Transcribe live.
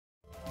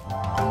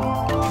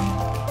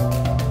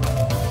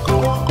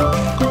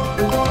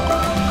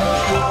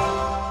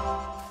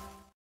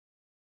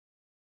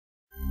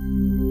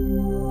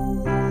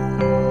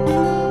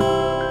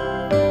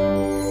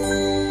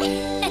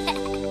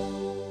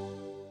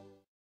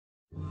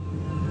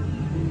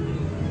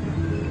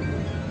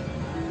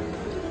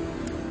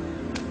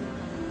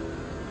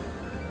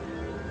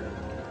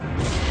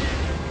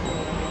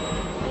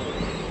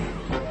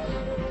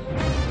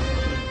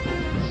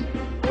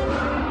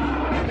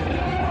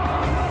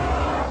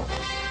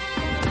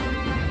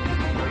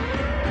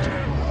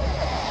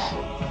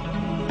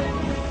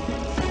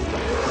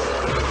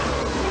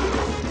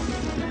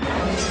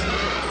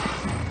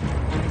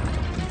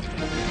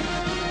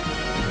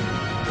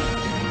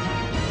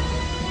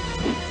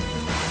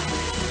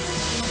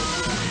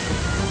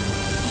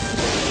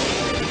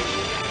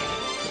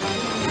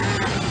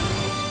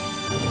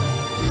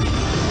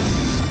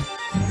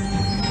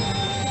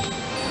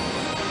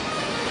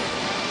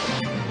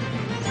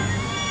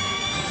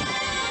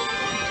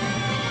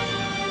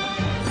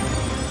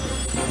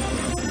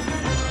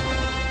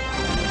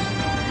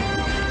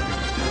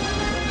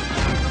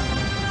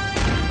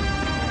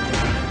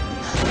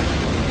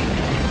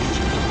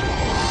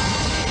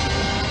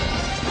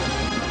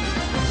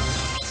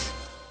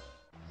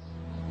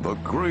The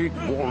great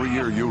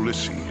warrior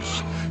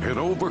Ulysses had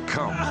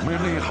overcome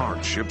many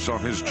hardships on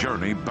his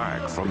journey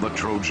back from the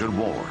Trojan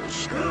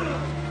Wars.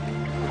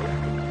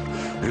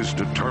 His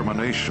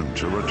determination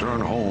to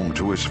return home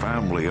to his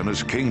family and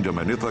his kingdom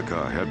in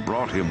Ithaca had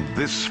brought him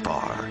this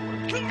far.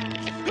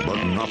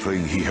 But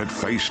nothing he had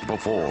faced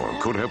before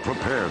could have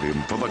prepared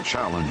him for the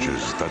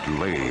challenges that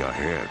lay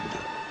ahead.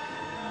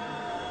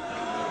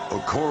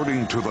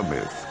 According to the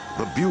myth,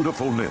 the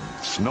beautiful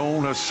nymphs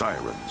known as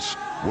sirens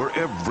were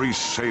every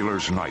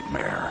sailor's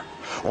nightmare.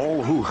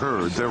 All who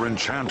heard their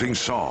enchanting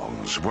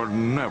songs were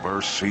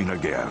never seen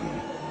again.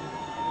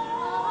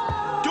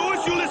 Do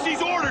as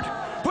Ulysses ordered!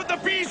 Put the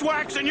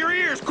beeswax in your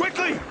ears,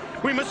 quickly!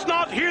 We must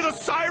not hear the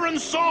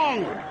siren's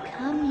song!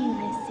 Come,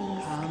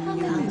 Ulysses. Come,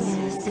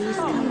 Ulysses.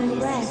 Come and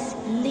rest.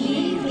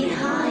 Leave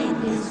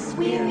behind this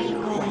weary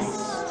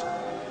quest.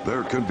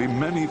 There can be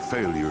many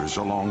failures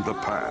along the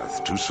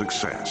path to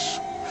success.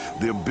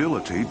 The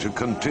ability to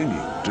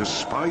continue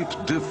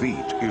despite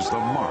defeat is the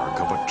mark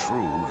of a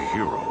true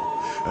hero.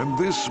 And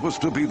this was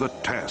to be the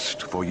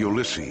test for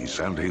Ulysses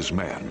and his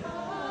men.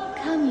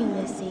 Come,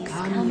 Ulysses.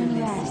 Come and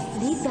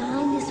rest. Leave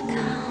behind this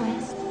weary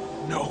quest.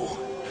 No.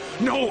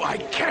 No, I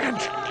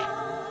can't!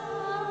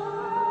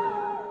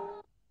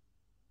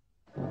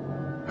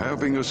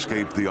 Having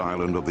escaped the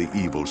island of the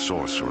evil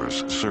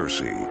sorceress,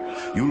 Circe,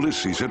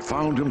 Ulysses had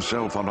found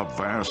himself on a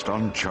vast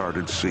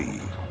uncharted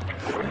sea.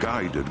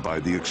 Guided by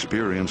the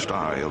experienced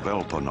eye of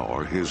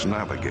Elpenor, his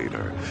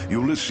navigator,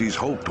 Ulysses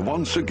hoped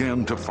once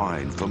again to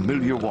find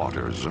familiar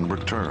waters and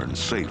return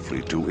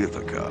safely to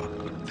Ithaca.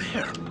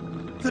 There!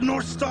 The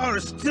North Star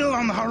is still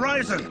on the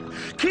horizon!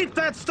 Keep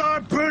that star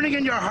burning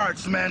in your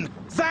hearts, men!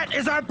 That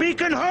is our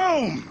beacon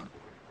home!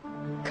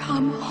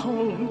 Come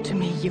home to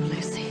me,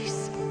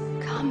 Ulysses.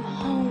 Come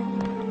home.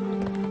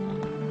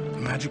 The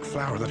magic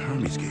flower that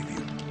Hermes gave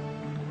you.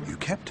 You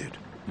kept it.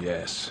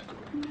 Yes.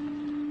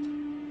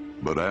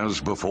 But as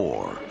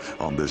before,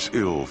 on this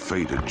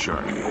ill-fated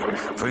journey,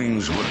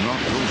 things would not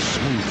go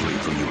smoothly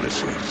for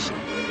Ulysses.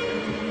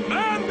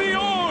 Man the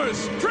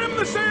oars! Trim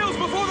the sails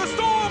before the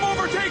storm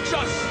overtakes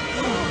us!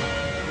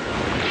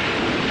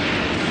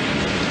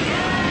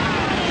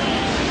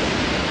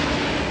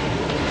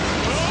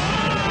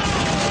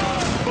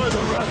 By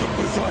the wrath of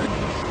Poseidon,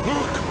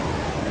 look!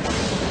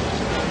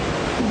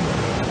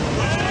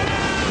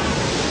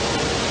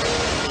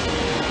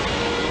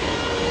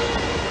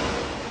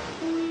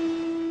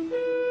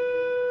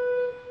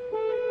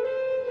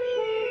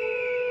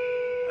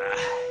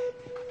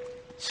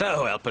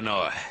 So,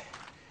 Elpenor,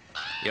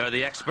 you're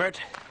the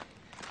expert?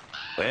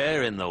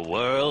 Where in the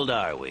world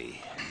are we?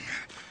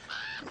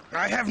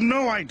 I have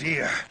no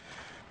idea.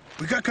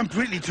 We got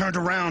completely turned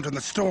around in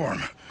the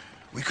storm.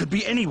 We could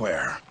be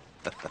anywhere.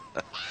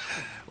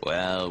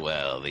 Well,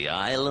 well, the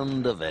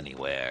island of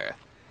anywhere.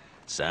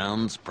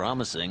 Sounds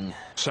promising.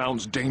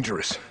 Sounds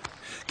dangerous.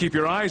 Keep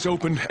your eyes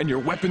open and your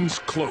weapons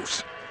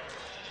close.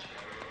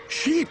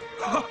 Sheep!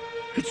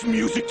 It's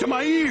music to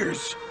my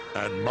ears!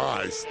 And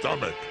my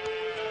stomach.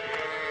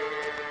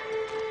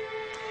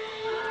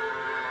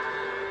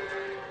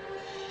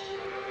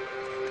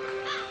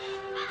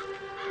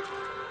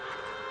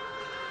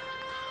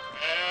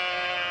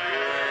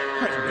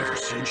 I've never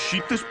seen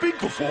sheep this big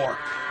before.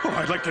 Oh,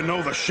 I'd like to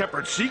know the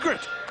shepherd's secret.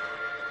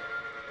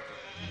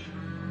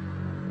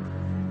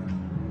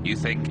 You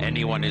think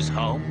anyone is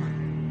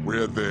home?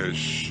 Where there's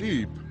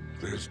sheep,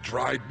 there's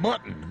dried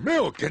mutton,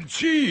 milk, and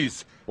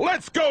cheese.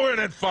 Let's go in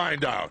and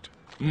find out.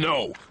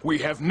 No, we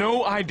have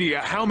no idea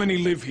how many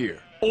live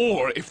here,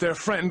 or if they're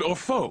friend or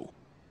foe.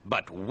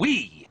 But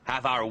we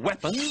have our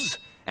weapons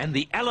and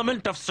the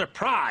element of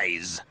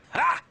surprise.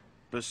 Ha!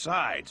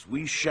 Besides,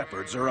 we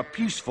shepherds are a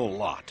peaceful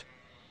lot.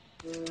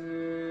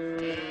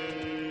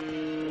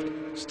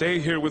 Stay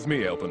here with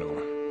me,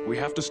 Elpenor. We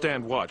have to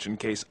stand watch in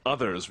case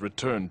others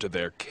return to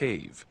their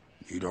cave.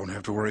 You don't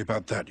have to worry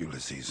about that,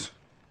 Ulysses.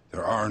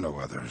 There are no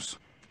others.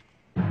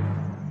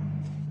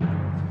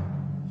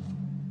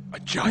 A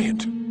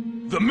giant!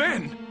 The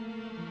men!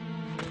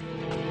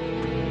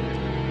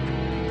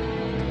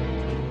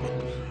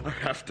 I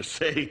have to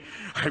say,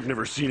 I've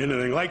never seen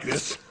anything like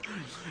this.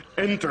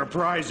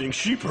 Enterprising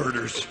sheep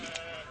herders.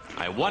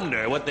 I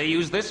wonder what they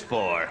use this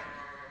for.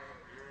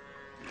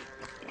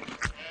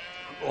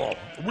 Oh,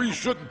 we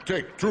shouldn't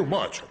take too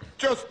much.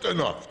 Just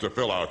enough to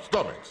fill our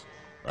stomachs.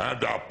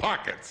 And our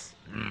pockets.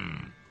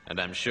 And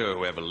I'm sure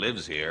whoever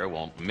lives here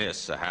won't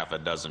miss a half a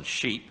dozen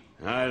sheep.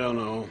 I don't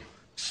know.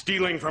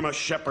 Stealing from a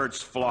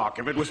shepherd's flock.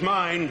 If it was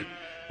mine,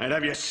 I'd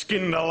have you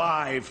skinned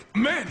alive.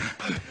 Men!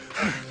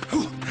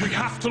 We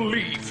have to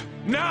leave.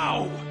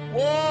 Now!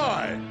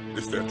 Why?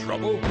 Is there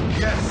trouble?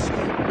 Yes,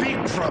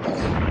 big trouble.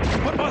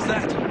 What was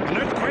that? An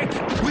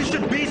earthquake? We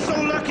should be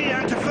so lucky,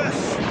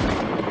 Antiphus.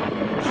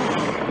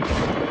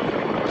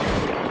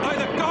 By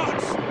the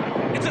gods!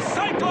 It's a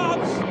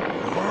cyclops!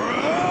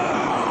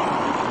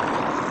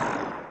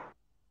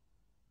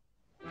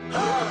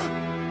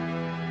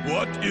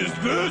 What is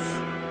this?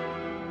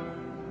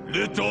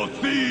 Little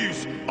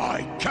thieves,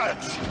 I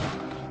catch!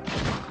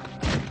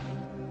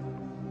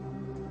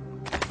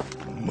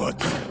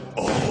 Much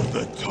All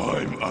the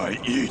time I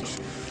eat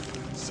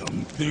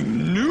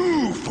something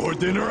new for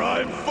dinner,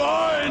 I'm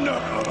fine.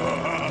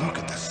 Look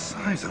at the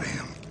size of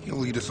him.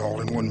 He'll eat us all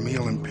in one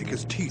meal and pick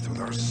his teeth with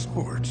our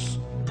swords.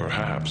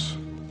 Perhaps.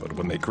 But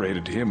when they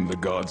created him, the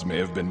gods may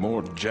have been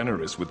more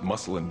generous with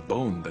muscle and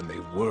bone than they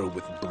were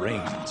with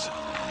brains.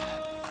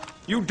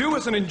 You do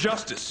us an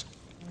injustice.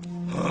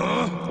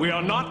 Huh? We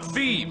are not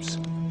thieves.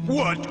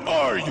 What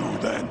are you,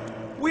 then?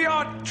 We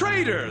are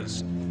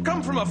traders,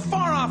 come from a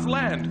far-off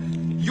land.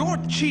 Your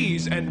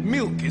cheese and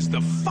milk is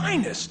the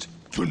finest.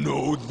 To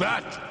know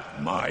that,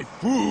 my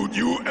food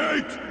you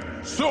ate,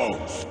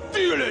 so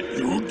steal it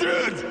you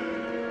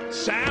did.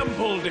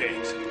 Sampled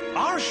it.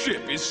 Our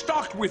ship is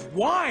stocked with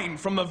wine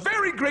from the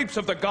very grapes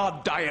of the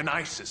god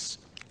Dionysus.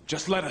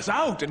 Just let us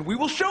out and we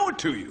will show it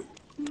to you.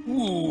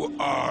 Who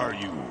are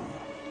you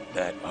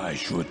that I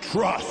should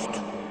trust?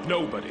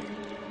 Nobody.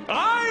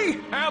 I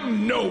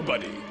am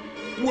nobody.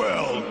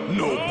 Well,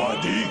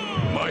 nobody.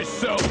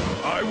 Myself,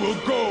 I will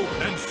go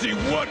and see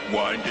what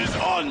wine is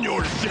on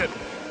your ship.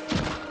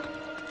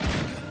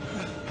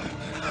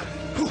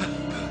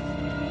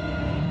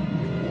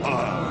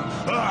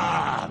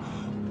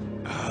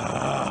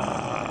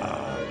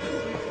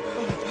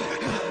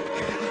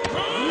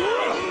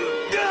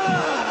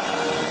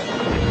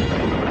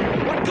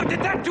 What good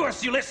did that do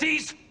us,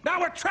 Ulysses? Now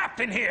we're trapped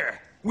in here.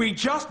 We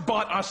just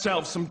bought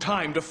ourselves some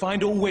time to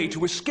find a way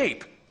to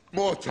escape.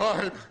 More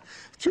time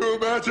to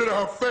imagine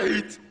our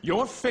fate.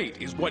 Your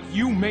fate is what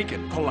you make it,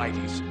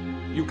 Polites.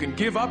 You can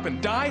give up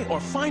and die or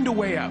find a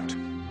way out.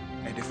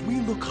 And if we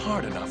look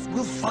hard enough,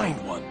 we'll find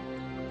one.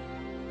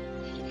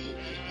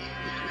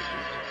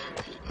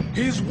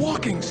 His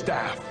walking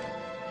staff.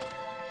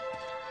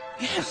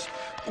 Yes,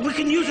 we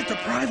can use it to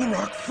pry the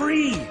rock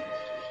free.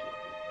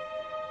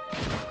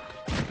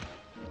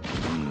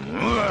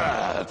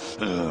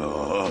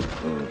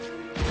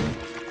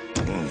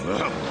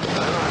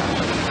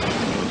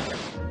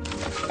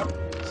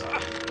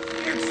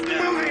 It's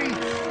moving!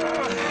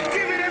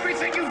 Give it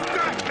everything you've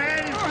got,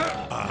 man!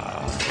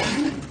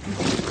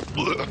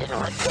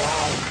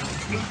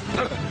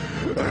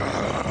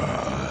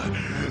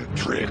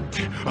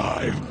 Tricked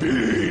I've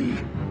been.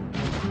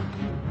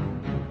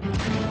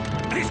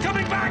 He's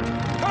coming back!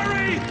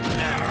 Hurry!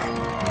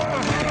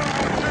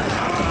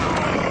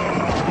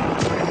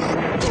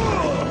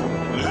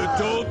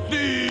 Little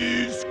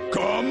thieves,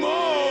 come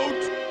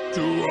out!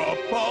 To a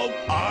pulp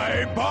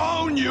I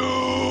bound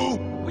you!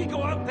 We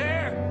go out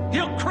there,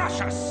 he'll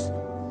crush us!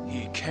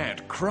 He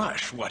can't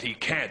crush what he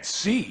can't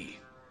see.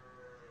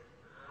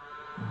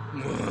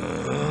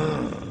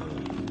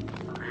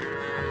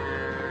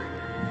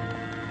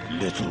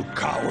 Little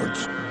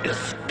cowards,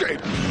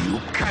 escape me you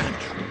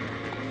can't!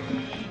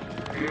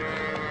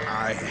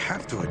 I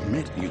have to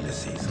admit,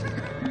 Ulysses,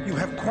 you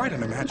have quite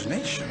an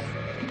imagination.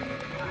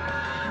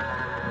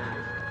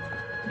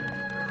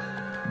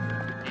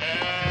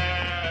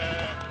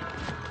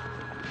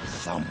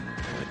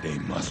 Somewhere they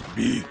must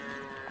be.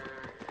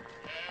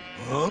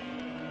 Huh?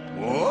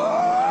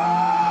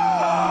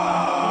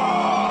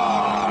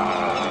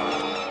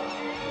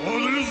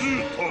 What is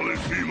it,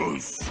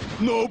 Polyphemus?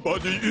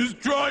 Nobody is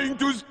trying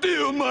to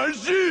steal my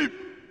sheep!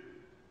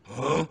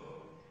 Huh?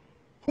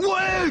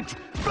 Wait!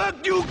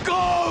 Back you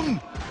come!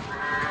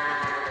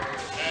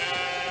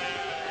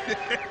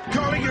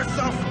 Calling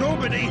yourself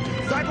nobody,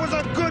 that was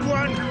a good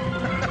one!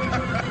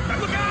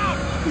 Look out!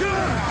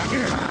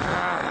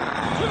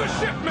 To the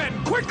ship, men,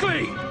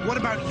 quickly! What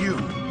about you?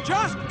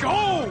 Just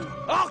go!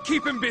 I'll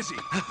keep him busy.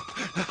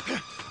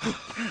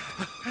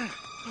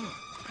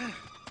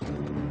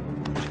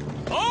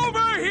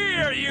 Over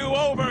here, you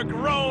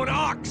overgrown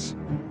ox!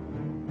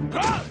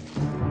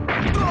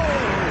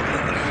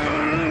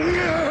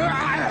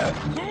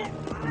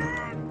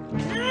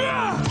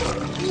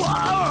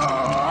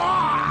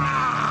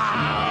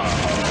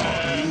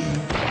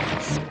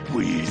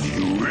 Squeeze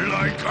you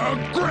like a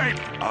grape,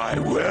 I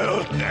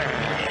will.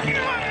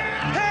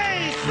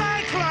 Hey,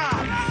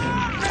 Cyclops!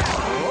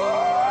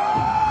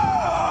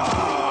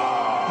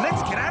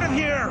 Let's get out of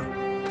here!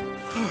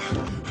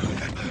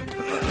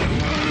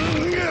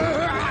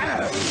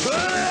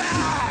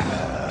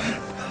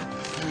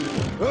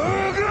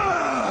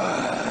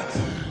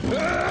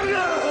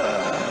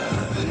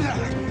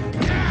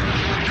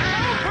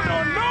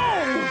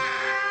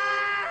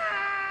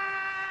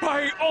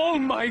 By all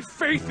my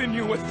faith in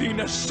you,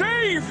 Athena,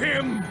 save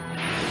him!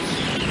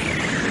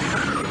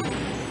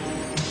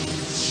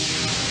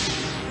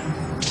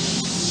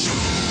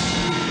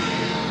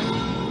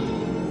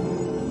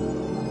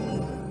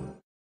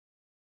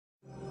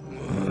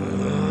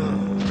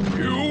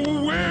 You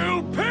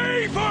will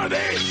pay for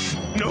this!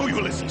 No,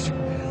 Ulysses.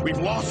 We've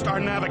lost our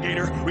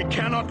navigator. We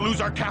cannot lose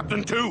our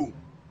captain, too.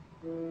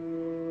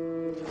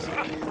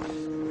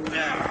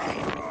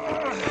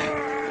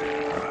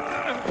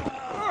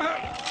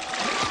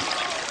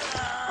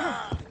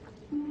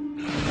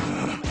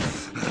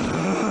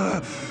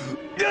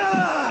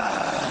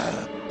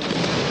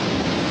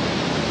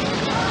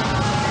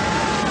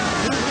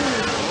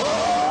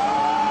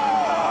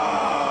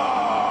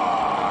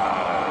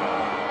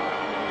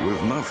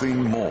 With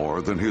nothing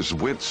more than his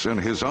wits and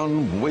his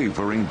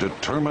unwavering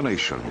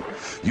determination,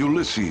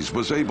 Ulysses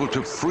was able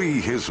to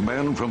free his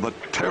men from the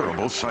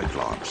terrible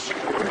Cyclops.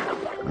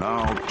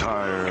 Now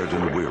tired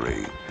and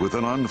weary, with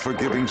an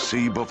unforgiving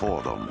sea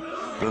before them,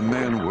 the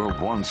men were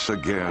once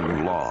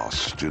again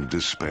lost in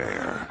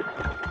despair.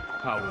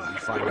 How will we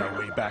find our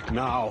way back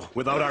now,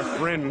 without our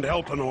friend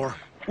Elpenor?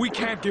 We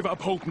can't give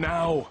up hope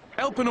now.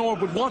 Elpenor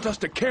would want us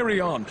to carry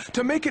on,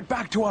 to make it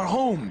back to our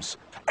homes.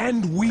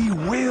 And we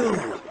will.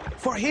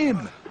 For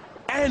him,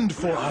 and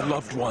for our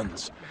loved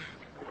ones.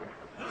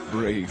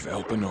 Brave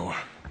Elpenor,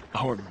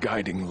 our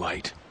guiding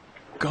light.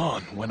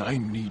 Gone when I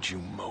need you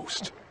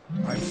most.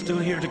 I'm still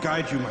here to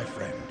guide you, my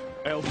friend.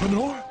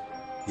 Elpenor?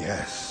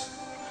 Yes.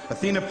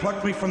 Athena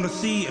plucked me from the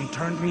sea and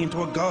turned me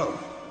into a gull.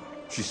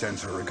 She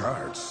sends her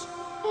regards.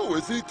 Who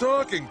is he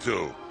talking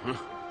to?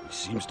 He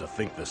seems to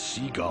think the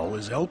seagull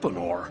is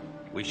Elpenor.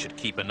 We should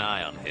keep an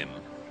eye on him.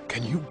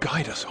 Can you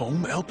guide us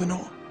home,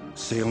 Elpenor?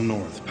 Sail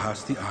north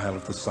past the Isle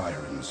of the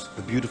Sirens,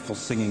 the beautiful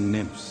singing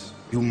nymphs.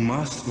 You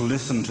must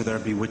listen to their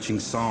bewitching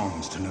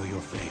songs to know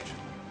your fate.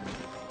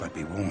 But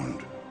be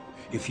warned,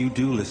 if you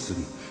do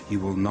listen,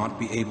 you will not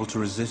be able to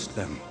resist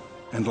them.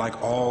 And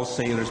like all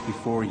sailors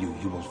before you,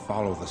 you will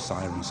follow the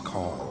Sirens'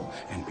 call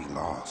and be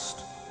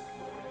lost.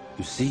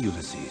 You see,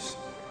 Ulysses,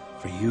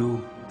 for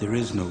you, there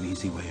is no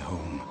easy way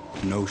home,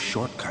 no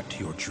shortcut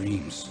to your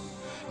dreams.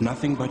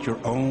 Nothing but your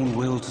own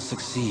will to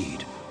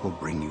succeed will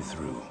bring you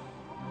through.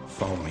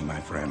 Follow me, my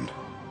friend.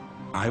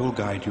 I will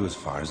guide you as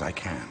far as I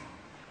can.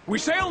 We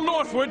sail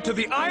northward to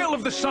the Isle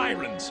of the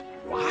Sirens.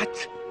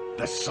 What?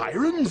 The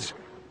Sirens?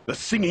 The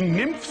singing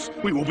nymphs?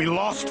 We will be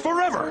lost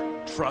forever!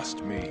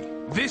 Trust me,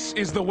 this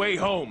is the way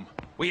home.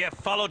 We have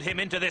followed him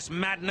into this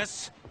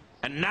madness,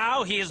 and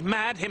now he is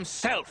mad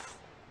himself.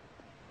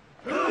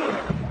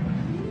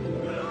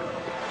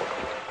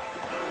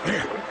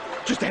 There!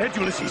 Just ahead,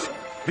 Ulysses!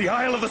 The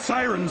Isle of the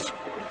Sirens!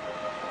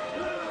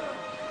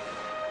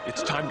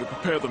 It's time to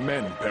prepare the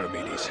men,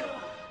 Paramedes.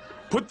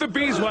 Put the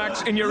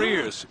beeswax in your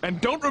ears,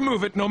 and don't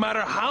remove it no matter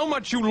how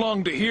much you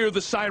long to hear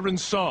the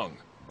Sirens' song.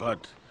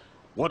 But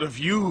what of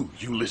you,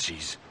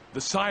 Ulysses?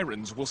 The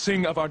Sirens will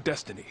sing of our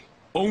destiny.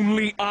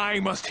 Only I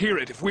must hear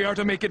it if we are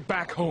to make it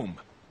back home.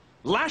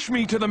 Lash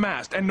me to the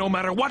mast, and no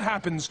matter what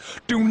happens,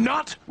 do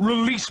not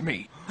release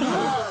me.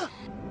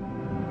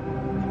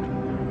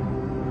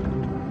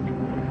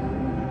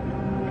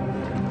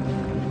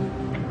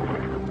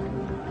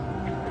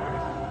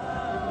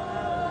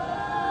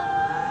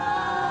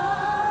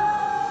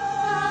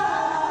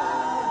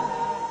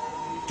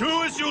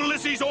 Do as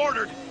Ulysses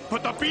ordered!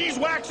 Put the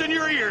beeswax in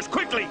your ears,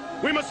 quickly!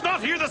 We must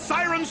not hear the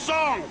siren's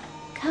song!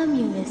 Come,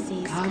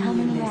 Ulysses, come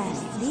and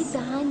rest. Leave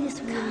behind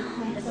this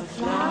wound the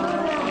flower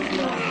of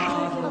your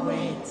heart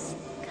awaits.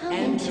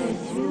 Enter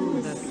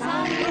through the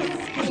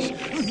silence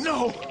gates.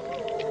 No!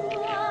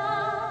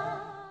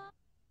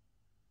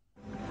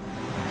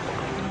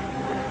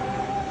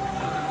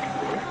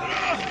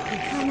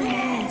 Come and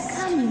rest.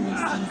 Come,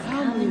 Ulysses,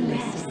 come and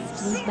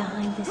rest. Leave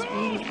behind this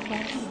weary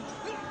quest.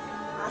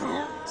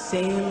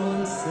 Sail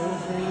on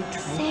silvery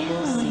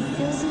tranquil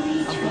seas.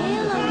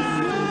 Sail on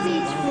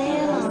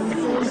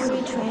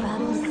silvery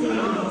tranquil seas.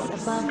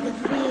 Above the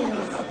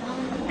fields, upon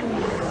the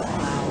breeze.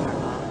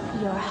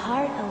 Your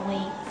heart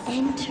awaits.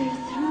 Enter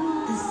through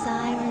the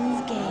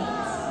siren's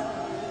gates.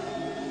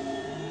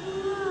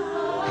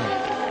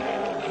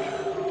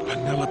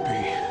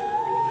 Penelope,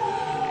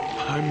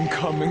 I'm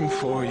coming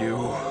for you.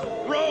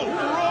 Row!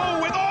 Row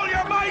with all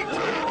your might!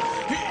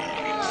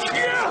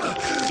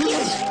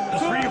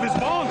 Free of his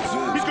bonds!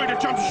 He's going to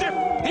jump ship!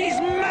 He's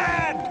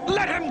mad!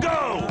 Let him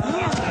go!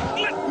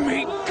 Let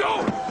me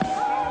go!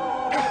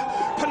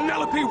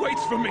 Penelope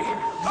waits for me.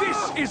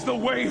 This is the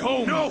way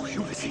home. No,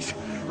 Ulysses!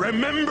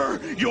 Remember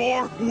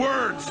your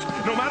words!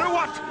 No matter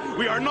what,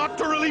 we are not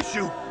to release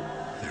you!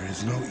 There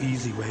is no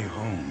easy way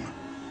home.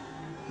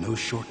 No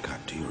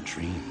shortcut to your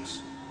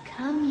dreams.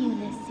 Come,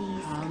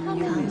 Ulysses.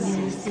 Come,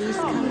 Ulysses.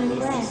 Come and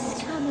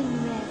rest. Come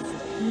and rest.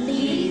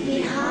 Leave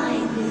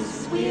behind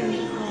this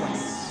weary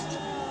quest.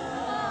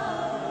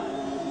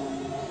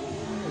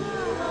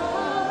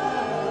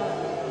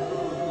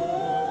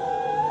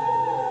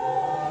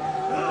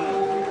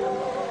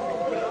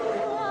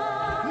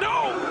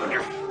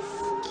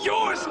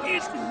 Yours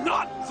is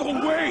not the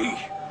way!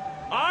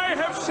 I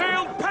have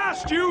sailed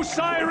past you,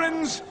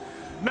 Sirens!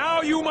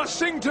 Now you must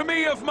sing to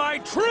me of my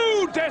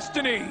true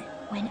destiny!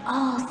 When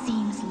all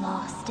seems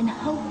lost and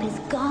hope is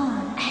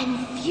gone,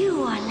 and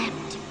few are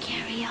left to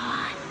carry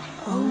on.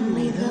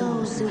 Only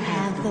those who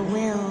have the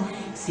will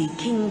see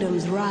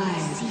kingdoms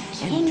rise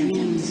and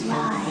dreams fulfill.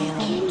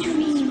 And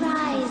dreams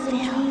rise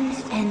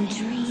and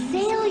dreams.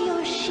 Sail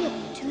your ship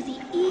to the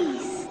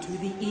east. To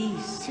the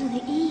east. To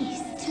the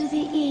east. To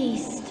the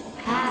east.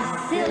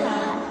 Past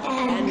Scylla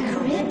and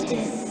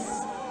Charybdis.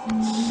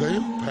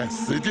 Sail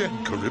past Scylla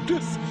and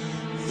Charybdis?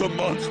 The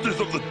monsters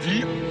of the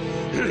deep?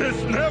 It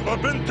has never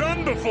been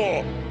done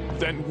before!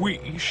 Then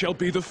we shall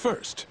be the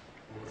first.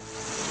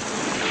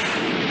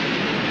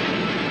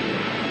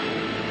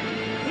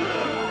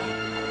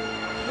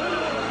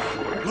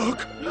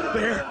 Look,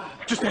 there,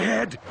 just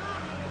ahead.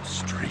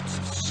 Straits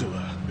of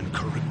Scylla and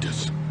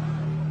Charybdis.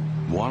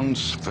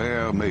 Once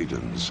fair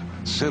maidens,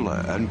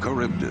 Scylla and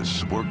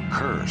Charybdis were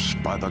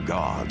cursed by the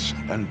gods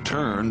and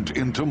turned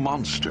into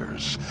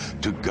monsters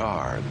to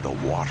guard the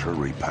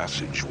watery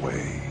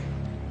passageway.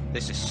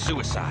 This is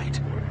suicide.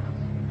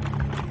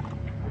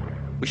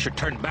 We should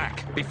turn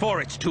back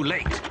before it's too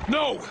late.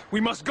 No!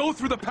 We must go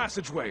through the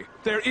passageway.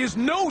 There is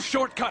no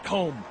shortcut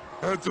home.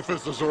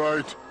 Antiphus is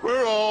right.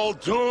 We're all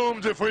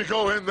doomed if we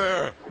go in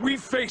there.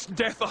 We've faced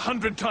death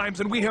 100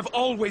 times and we have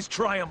always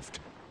triumphed.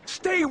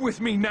 Stay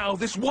with me now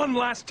this one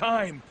last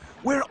time.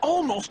 We're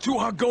almost to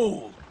our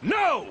goal.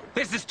 No!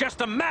 This is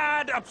just a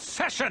mad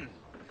obsession!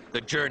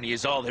 The journey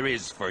is all there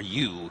is for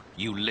you,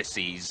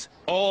 Ulysses.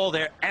 All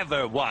there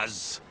ever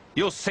was.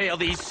 You'll sail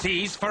these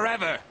seas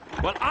forever.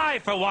 Well, I,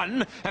 for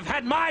one, have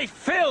had my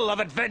fill of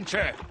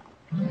adventure.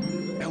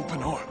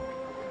 Elpenor,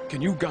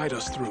 can you guide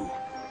us through?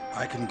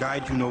 I can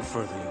guide you no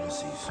further,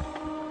 Ulysses.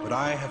 But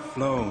I have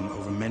flown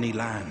over many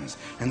lands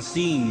and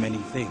seen many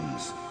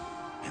things.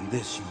 And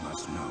this you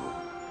must know.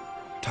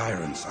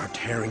 Tyrants are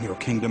tearing your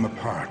kingdom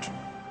apart.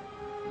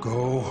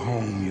 Go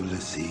home,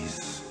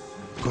 Ulysses.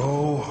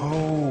 Go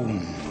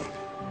home.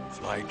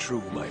 Fly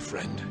true, my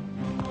friend.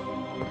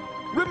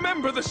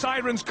 Remember the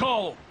siren's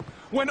call!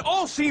 When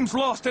all seems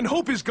lost and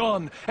hope is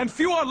gone, and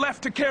few are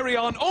left to carry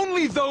on,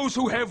 only those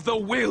who have the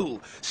will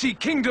see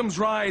kingdoms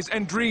rise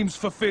and dreams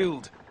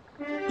fulfilled.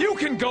 You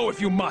can go if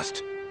you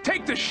must.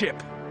 Take the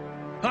ship.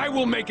 I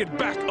will make it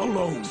back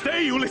alone.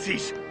 Stay,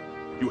 Ulysses!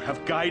 You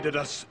have guided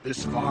us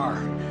this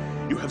far.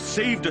 You have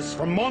saved us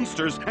from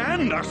monsters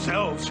and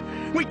ourselves.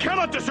 We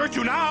cannot desert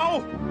you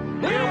now!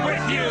 We're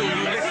with you,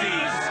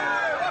 Ulysses!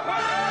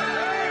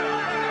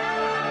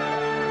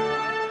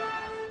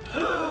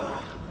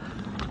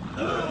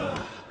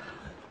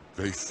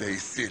 They say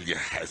Scylla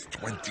has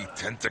 20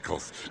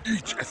 tentacles,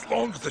 each as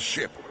long as the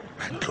ship.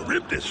 And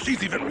Charybdis,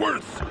 she's even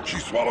worse. She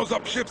swallows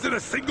up ships in a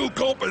single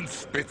gulp and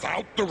spits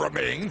out the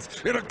remains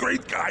in a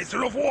great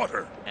geyser of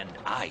water. And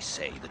I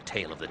say the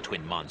tale of the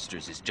twin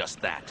monsters is just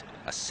that,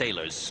 a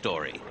sailor's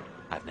story.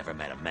 I've never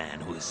met a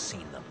man who has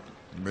seen them.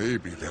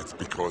 Maybe that's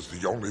because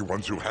the only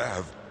ones who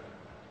have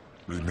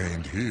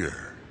remained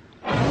here.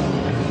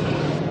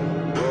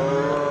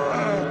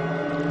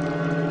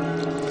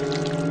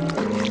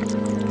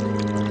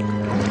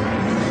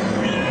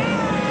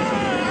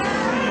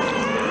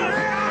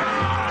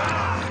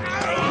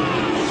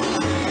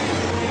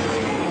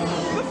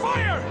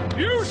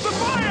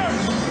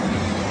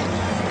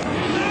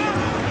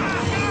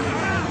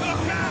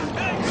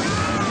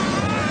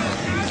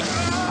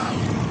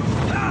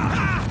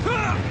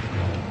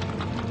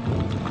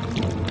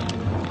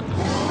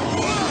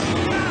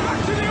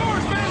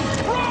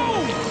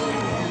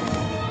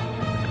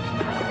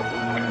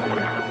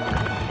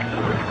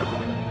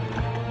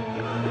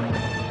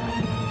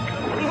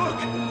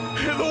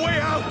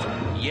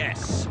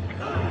 Yes,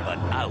 but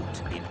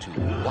out into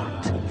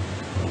what?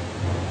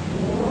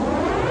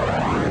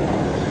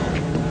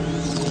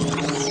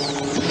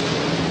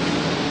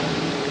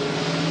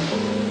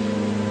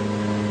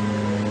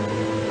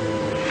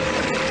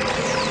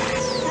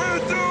 We're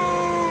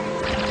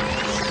doomed!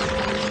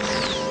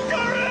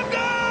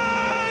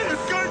 Charybdis!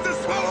 It's going to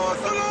swallow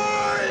us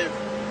alive!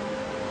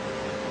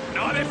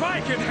 Not if I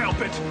can help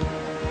it!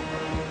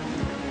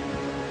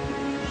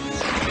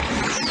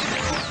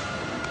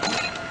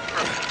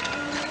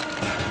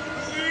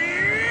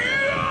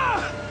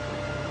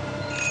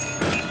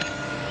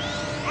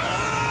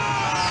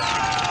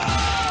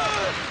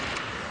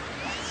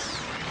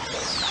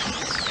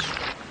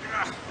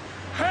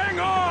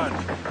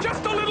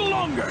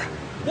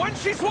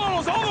 Once she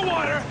swallows all the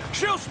water,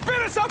 she'll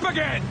spit us up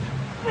again!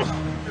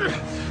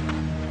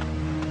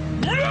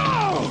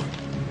 No!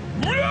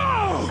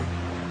 No!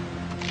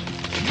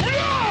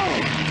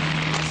 No!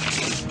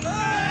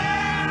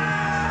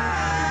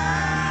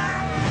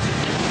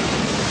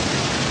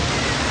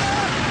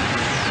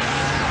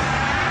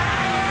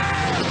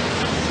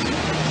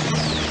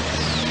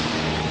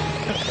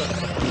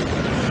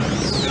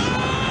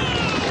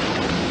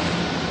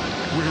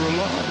 We're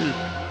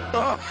alive!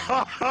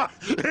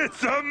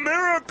 It's a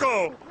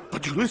miracle!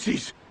 But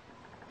Ulysses,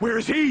 where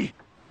is he?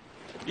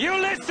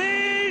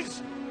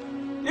 Ulysses!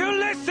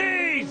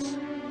 Ulysses!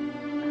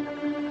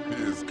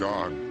 He is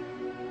gone.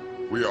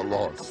 We are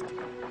lost.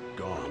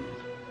 Gone,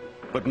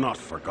 but not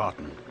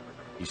forgotten.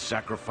 He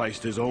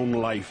sacrificed his own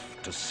life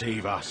to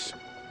save us.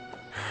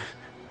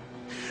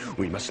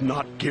 We must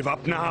not give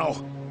up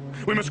now.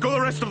 We must go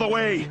the rest of the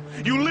way.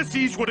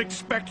 Ulysses would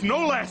expect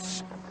no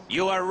less.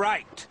 You are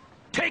right.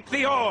 Take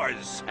the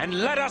oars and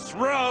let us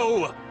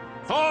row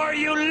for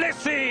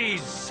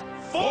Ulysses!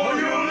 For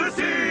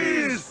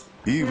Ulysses!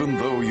 Even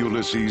though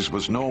Ulysses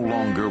was no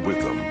longer with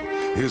them,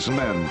 his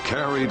men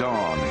carried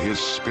on his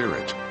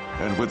spirit,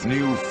 and with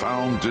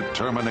newfound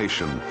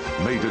determination,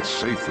 made it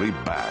safely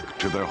back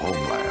to their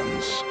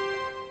homelands.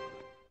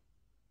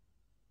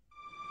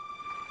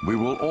 We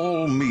will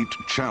all meet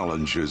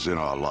challenges in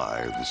our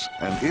lives,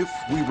 and if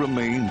we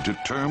remain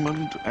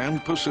determined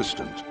and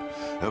persistent,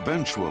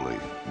 eventually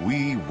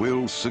we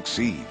will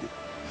succeed.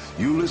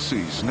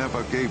 Ulysses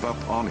never gave up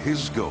on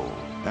his goal,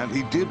 and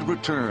he did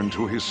return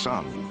to his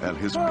son and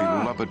his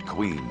beloved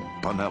queen,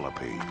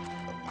 Penelope.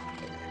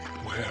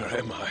 Where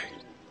am I?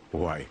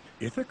 Why,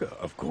 Ithaca,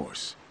 of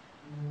course.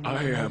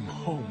 I am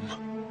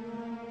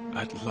home.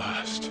 At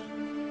last.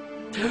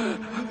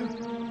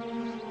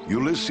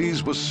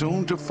 Ulysses was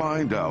soon to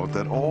find out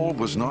that all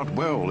was not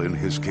well in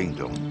his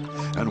kingdom,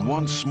 and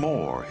once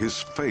more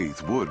his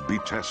faith would be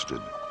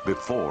tested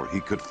before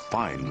he could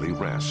finally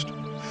rest.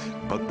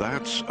 But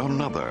that's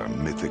another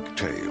mythic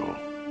tale.